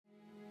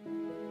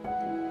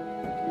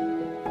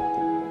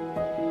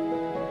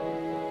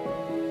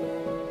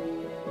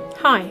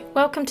Hi,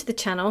 welcome to the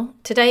channel.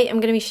 Today I'm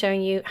going to be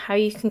showing you how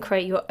you can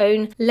create your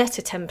own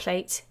letter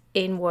template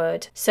in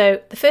Word. So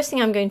the first thing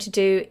I'm going to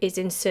do is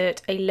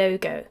insert a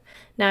logo.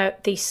 Now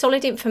the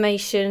solid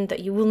information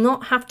that you will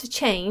not have to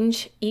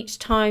change each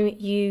time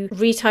you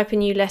retype a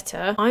new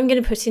letter, I'm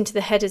going to put into the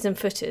headers and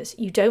footers.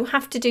 You don't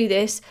have to do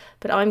this,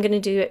 but I'm going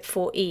to do it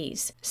for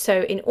ease.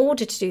 So in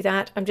order to do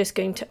that, I'm just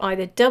going to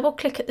either double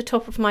click at the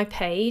top of my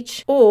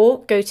page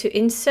or go to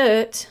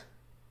Insert,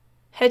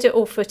 Header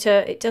or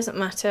Footer, it doesn't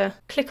matter.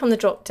 Click on the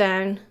drop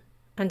down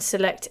and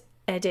select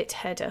Edit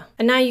Header.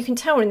 And now you can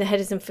tell we're in the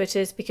headers and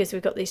footers because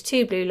we've got these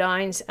two blue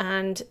lines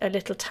and a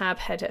little tab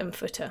header and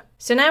footer.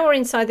 So now we're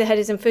inside the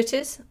headers and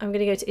footers. I'm going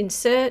to go to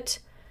Insert,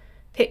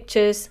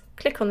 Pictures,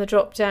 click on the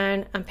drop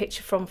down and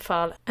Picture from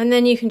File. And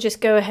then you can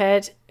just go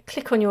ahead,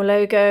 click on your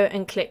logo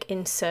and click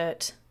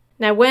Insert.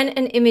 Now when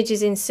an image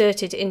is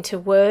inserted into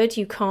Word,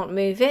 you can't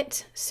move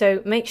it.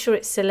 So make sure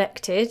it's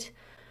selected.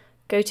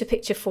 Go to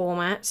Picture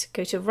Format,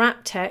 go to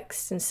Wrap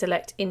Text and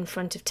select In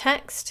Front of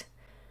Text.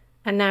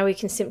 And now we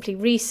can simply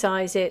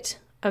resize it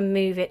and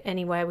move it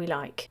anywhere we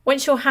like.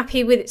 Once you're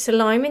happy with its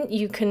alignment,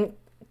 you can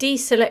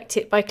deselect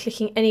it by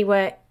clicking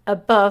anywhere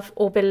above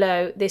or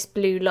below this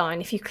blue line.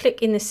 If you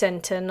click in the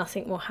center,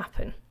 nothing will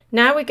happen.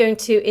 Now we're going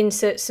to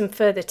insert some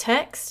further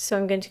text. So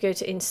I'm going to go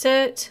to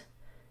Insert,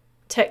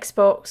 Text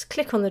Box,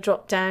 click on the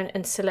drop down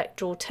and select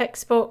Draw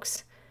Text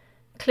Box.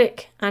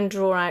 Click and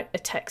draw out a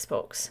text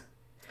box.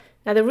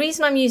 Now the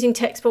reason I'm using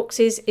text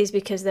boxes is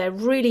because they're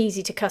really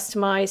easy to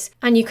customize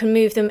and you can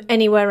move them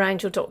anywhere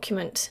around your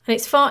document. And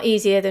it's far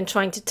easier than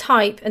trying to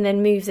type and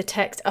then move the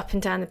text up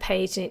and down the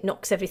page and it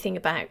knocks everything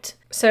about.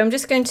 So I'm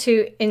just going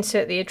to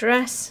insert the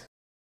address.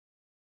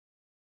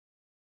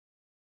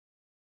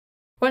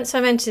 Once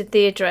I've entered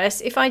the address,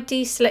 if I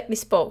deselect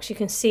this box, you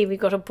can see we've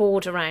got a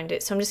border around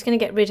it. So I'm just going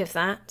to get rid of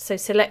that. So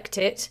select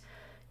it,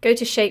 go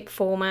to Shape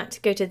Format,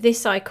 go to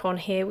this icon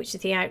here, which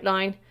is the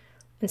outline,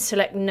 and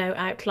select No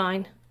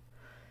Outline.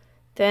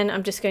 Then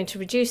I'm just going to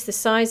reduce the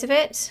size of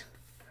it.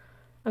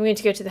 I'm going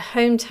to go to the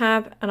Home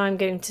tab and I'm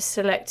going to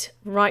select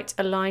Right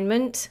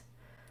Alignment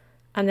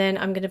and then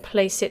I'm going to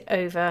place it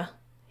over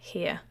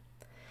here.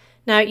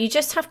 Now you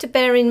just have to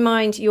bear in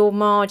mind your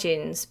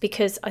margins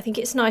because I think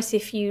it's nice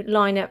if you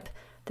line up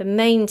the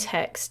main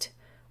text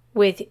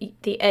with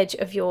the edge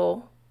of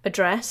your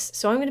address.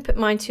 So I'm going to put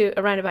mine to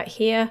around about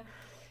here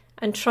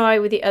and try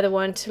with the other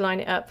one to line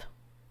it up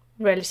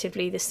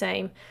relatively the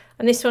same.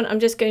 And this one I'm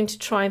just going to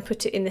try and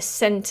put it in the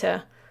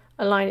center,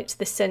 align it to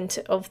the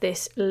center of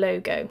this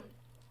logo.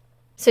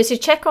 So to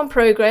check on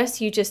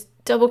progress, you just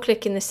double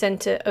click in the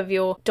center of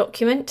your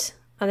document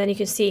and then you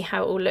can see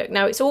how it will look.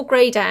 Now it's all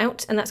grayed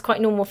out and that's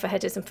quite normal for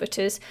headers and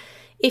footers.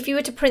 If you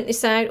were to print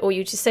this out or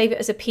you to save it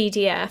as a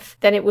PDF,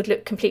 then it would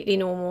look completely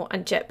normal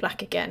and jet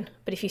black again.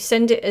 But if you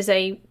send it as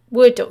a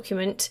Word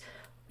document,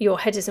 your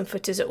headers and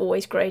footers are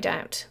always grayed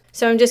out.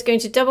 So I'm just going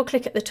to double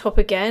click at the top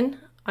again.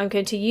 I'm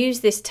going to use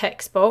this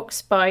text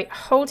box by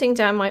holding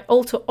down my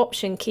Alt or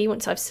Option key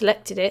once I've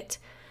selected it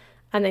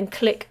and then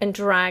click and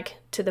drag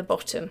to the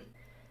bottom.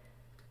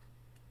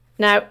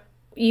 Now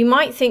you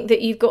might think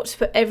that you've got to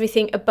put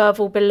everything above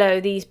or below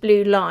these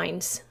blue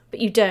lines, but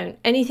you don't.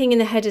 Anything in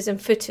the headers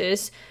and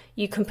footers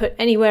you can put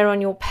anywhere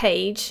on your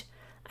page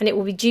and it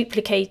will be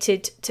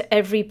duplicated to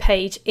every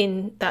page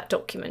in that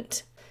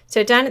document.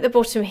 So down at the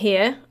bottom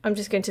here, I'm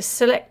just going to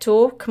select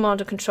all,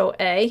 Command or Control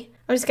A.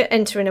 I'm just going to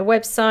enter in a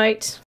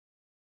website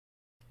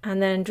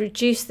and then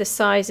reduce the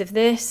size of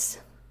this.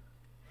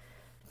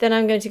 Then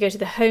I'm going to go to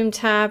the Home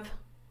tab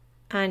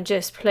and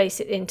just place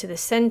it into the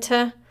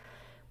center.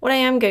 What I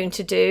am going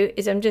to do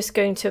is I'm just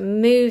going to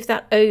move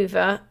that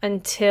over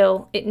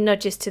until it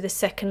nudges to the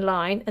second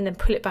line and then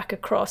pull it back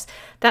across.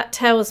 That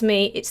tells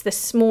me it's the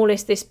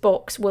smallest this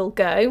box will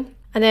go.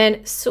 And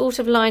then sort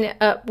of line it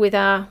up with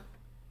our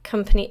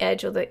company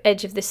edge or the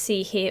edge of the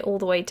C here all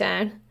the way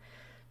down.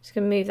 Just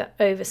going to move that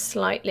over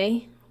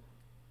slightly.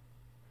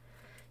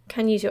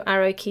 Can use your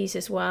arrow keys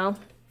as well.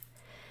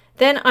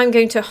 Then I'm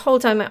going to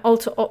hold down my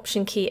Alt or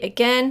Option key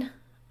again.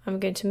 I'm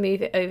going to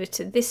move it over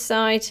to this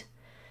side,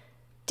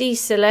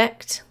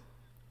 deselect,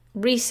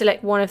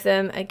 reselect one of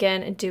them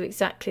again and do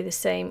exactly the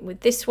same with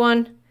this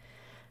one.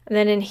 And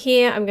then in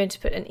here I'm going to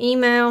put an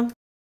email.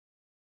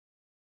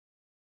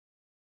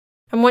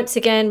 And once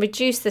again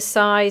reduce the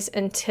size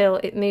until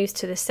it moves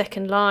to the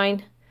second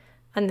line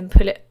and then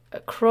pull it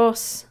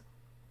across.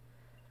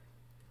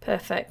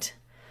 Perfect.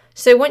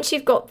 So once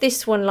you've got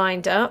this one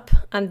lined up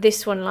and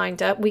this one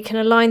lined up, we can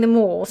align them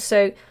all.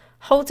 So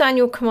hold down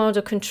your Command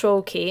or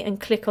Control key and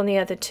click on the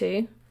other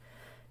two.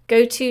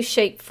 Go to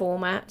Shape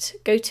Format,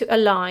 go to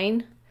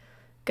Align,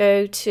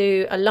 go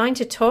to Align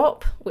to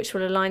Top, which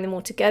will align them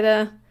all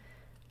together,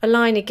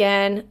 Align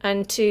again,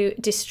 and to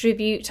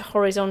Distribute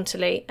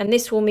horizontally. And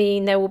this will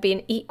mean there will be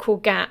an equal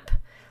gap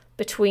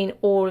between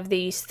all of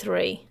these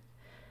three.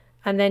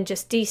 And then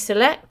just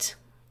deselect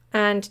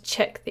and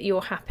check that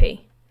you're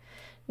happy.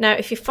 Now,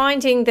 if you're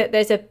finding that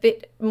there's a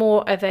bit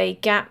more of a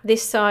gap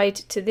this side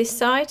to this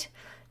side,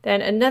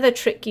 then another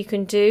trick you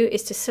can do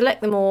is to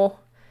select them all,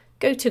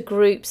 go to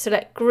Group,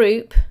 select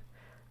Group,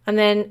 and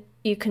then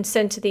you can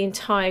centre the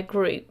entire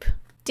group.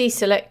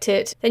 Deselect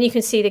it, then you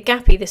can see the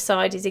gap either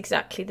side is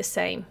exactly the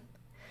same.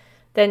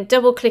 Then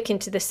double click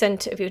into the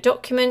centre of your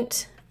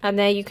document, and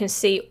there you can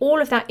see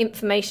all of that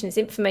information is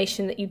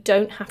information that you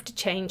don't have to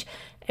change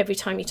every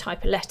time you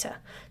type a letter.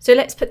 So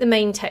let's put the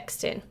main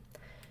text in.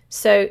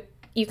 So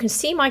you can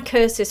see my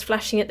cursor is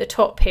flashing at the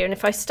top here, and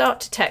if I start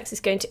to text, it's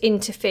going to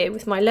interfere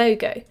with my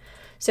logo.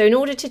 So in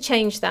order to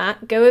change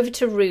that, go over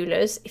to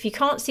rulers. If you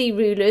can't see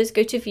rulers,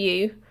 go to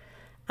view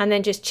and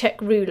then just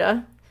check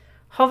ruler.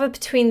 Hover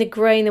between the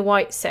grey and the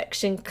white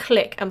section,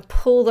 click and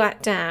pull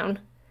that down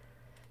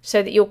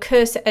so that your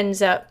cursor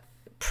ends up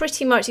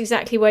pretty much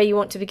exactly where you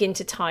want to begin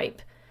to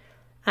type.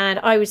 And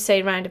I would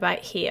say round about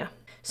here.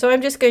 So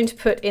I'm just going to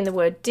put in the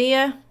word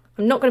dear.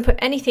 I'm not going to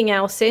put anything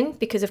else in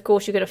because of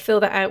course you're going to fill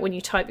that out when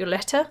you type your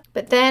letter.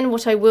 But then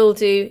what I will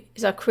do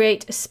is I'll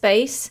create a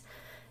space.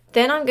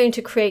 Then I'm going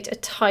to create a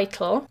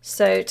title.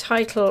 So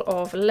title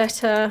of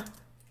letter.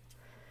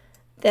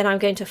 Then I'm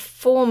going to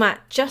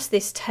format just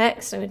this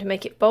text. I'm going to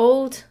make it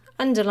bold,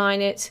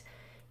 underline it,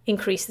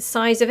 increase the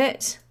size of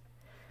it.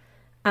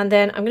 And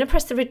then I'm going to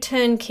press the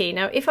return key.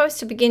 Now, if I was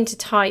to begin to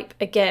type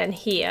again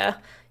here,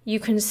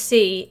 you can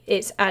see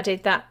it's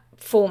added that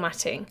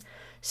formatting.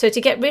 So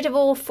to get rid of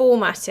all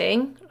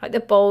formatting, like the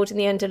bold and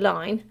the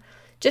underline,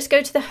 just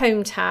go to the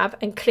Home tab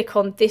and click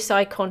on this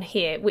icon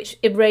here, which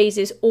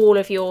erases all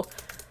of your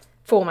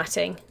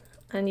formatting.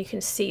 And you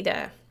can see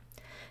there.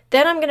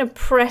 Then I'm going to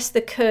press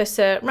the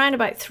cursor around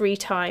about 3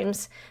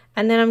 times,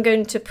 and then I'm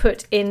going to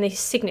put in the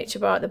signature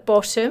bar at the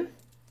bottom.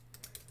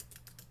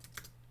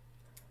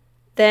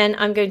 Then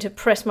I'm going to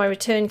press my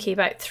return key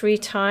about 3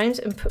 times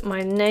and put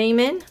my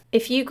name in.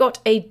 If you got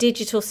a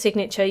digital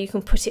signature, you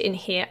can put it in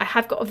here. I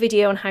have got a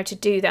video on how to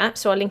do that,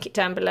 so I'll link it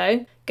down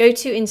below. Go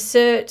to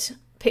Insert,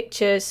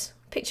 Pictures,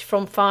 Picture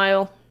from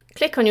File.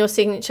 Click on your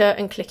signature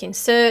and click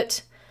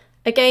Insert.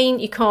 Again,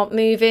 you can't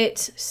move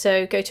it,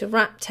 so go to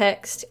Wrap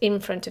Text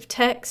in front of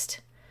text.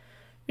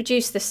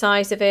 Reduce the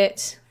size of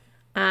it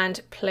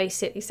and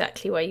place it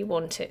exactly where you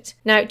want it.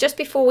 Now, just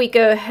before we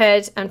go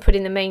ahead and put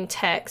in the main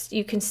text,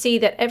 you can see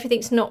that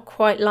everything's not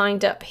quite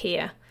lined up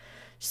here.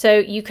 So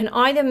you can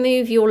either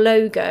move your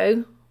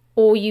logo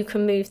or you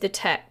can move the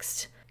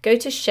text. Go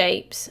to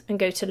Shapes and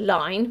go to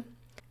Line.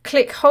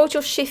 Hold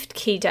your Shift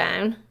key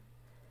down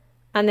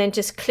and then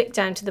just click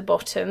down to the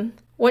bottom.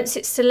 Once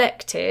it's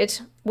selected,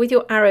 with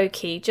your arrow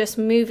key, just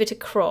move it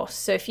across.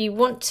 So if you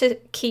want to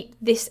keep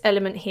this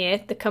element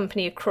here, the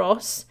company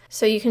across,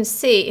 so you can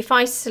see if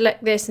I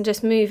select this and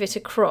just move it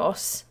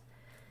across,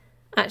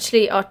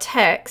 actually our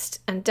text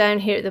and down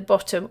here at the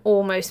bottom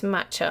almost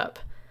match up.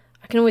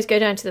 I can always go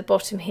down to the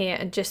bottom here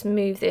and just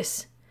move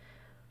this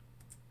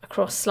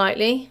across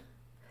slightly.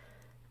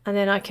 And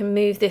then I can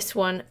move this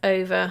one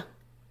over,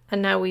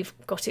 and now we've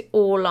got it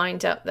all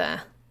lined up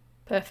there.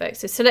 Perfect.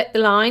 So select the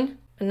line.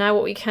 And now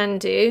what we can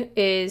do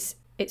is,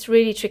 it's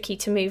really tricky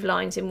to move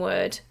lines in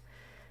Word.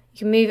 You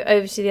can move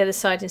over to the other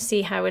side and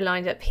see how we're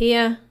lined up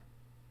here.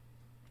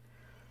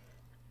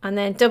 And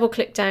then double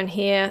click down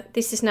here.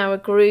 This is now a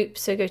group,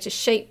 so go to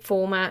Shape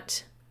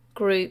Format,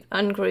 Group,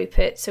 ungroup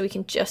it, so we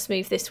can just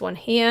move this one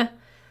here.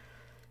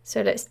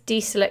 So let's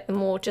deselect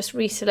them all, just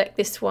reselect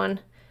this one.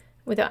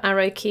 With our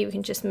arrow key, we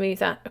can just move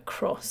that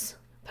across.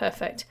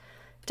 Perfect.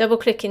 Double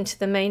click into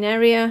the main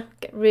area,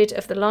 get rid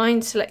of the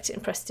line, select it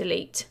and press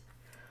delete.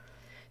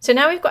 So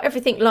now we've got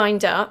everything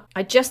lined up.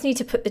 I just need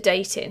to put the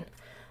date in.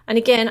 And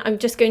again, I'm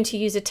just going to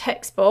use a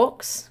text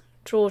box,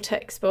 draw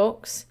text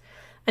box.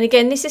 And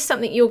again, this is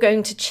something you're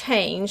going to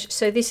change.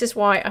 So this is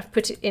why I've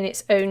put it in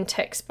its own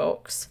text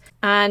box.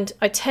 And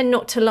I tend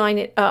not to line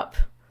it up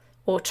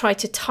or try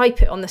to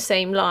type it on the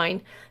same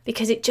line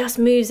because it just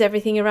moves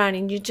everything around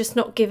and you're just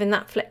not given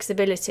that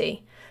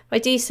flexibility. If I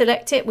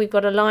deselect it, we've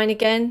got a line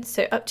again.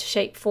 So up to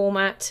Shape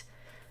Format.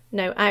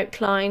 No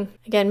outline.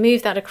 Again,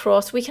 move that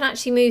across. We can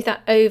actually move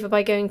that over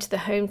by going to the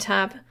Home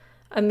tab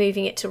and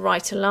moving it to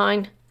right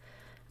align.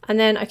 And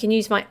then I can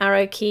use my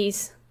arrow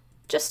keys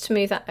just to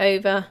move that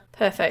over.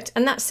 Perfect.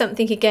 And that's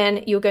something,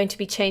 again, you're going to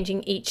be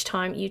changing each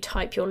time you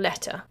type your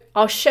letter.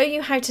 I'll show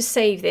you how to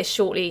save this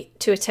shortly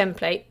to a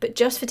template, but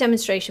just for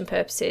demonstration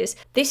purposes,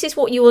 this is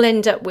what you will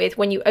end up with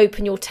when you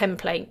open your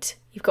template.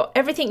 You've got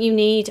everything you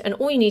need, and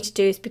all you need to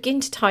do is begin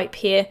to type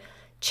here,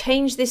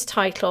 change this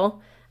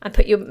title, and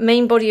put your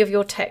main body of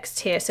your text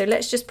here. So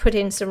let's just put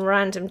in some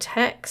random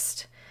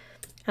text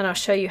and I'll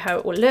show you how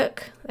it will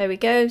look. There we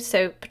go.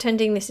 So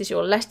pretending this is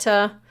your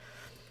letter,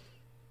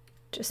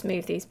 just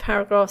move these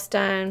paragraphs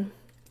down.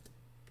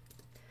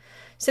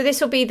 So this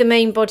will be the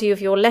main body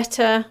of your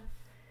letter,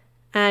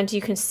 and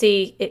you can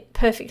see it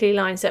perfectly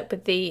lines up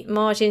with the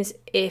margins.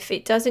 If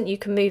it doesn't, you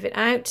can move it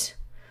out.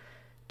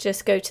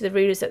 Just go to the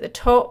rulers at the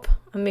top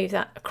and move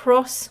that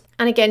across.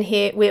 And again,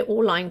 here we're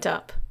all lined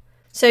up.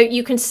 So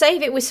you can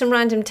save it with some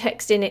random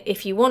text in it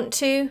if you want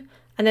to,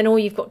 and then all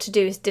you've got to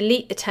do is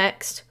delete the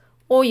text,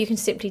 or you can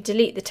simply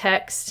delete the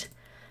text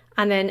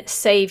and then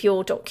save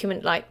your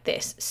document like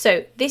this.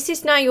 So this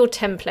is now your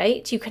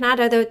template. You can add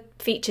other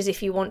features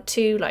if you want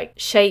to, like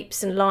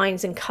shapes and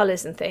lines and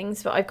colours and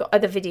things, but I've got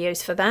other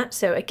videos for that.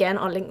 So again,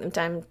 I'll link them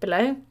down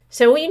below.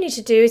 So all you need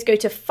to do is go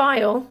to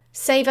File,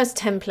 Save as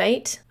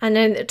Template, and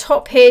then at the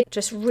top here,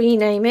 just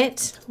rename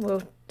it.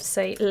 We'll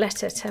say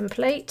Letter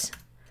Template.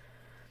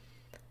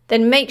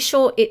 Then make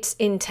sure it's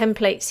in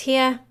Templates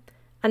here,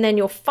 and then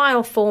your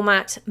file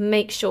format,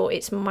 make sure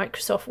it's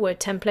Microsoft Word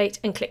template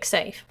and click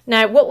Save.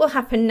 Now what will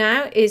happen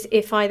now is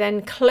if I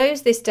then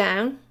close this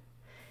down,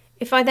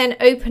 if I then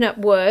open up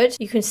Word,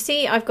 you can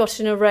see I've got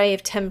an array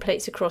of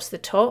templates across the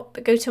top,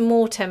 but go to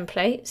More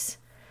Templates,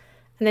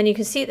 and then you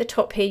can see at the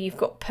top here you've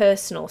got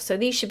Personal. So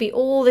these should be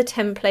all the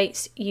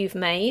templates you've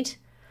made.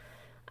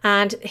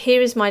 And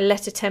here is my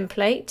letter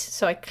template.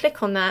 So I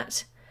click on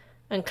that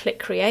and click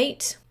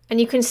Create. And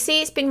you can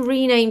see it's been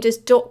renamed as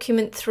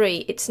Document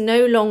 3. It's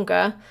no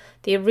longer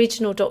the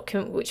original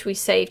document which we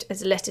saved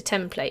as a letter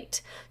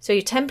template. So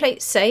your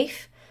template's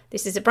safe.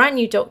 This is a brand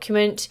new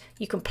document.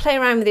 You can play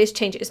around with this,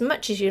 change it as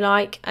much as you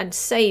like and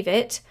save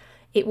it.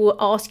 It will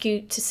ask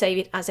you to save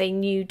it as a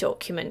new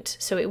document.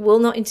 So it will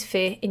not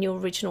interfere in your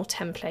original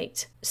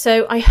template.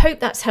 So I hope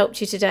that's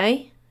helped you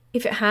today.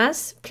 If it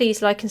has,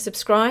 please like and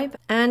subscribe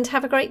and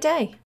have a great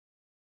day.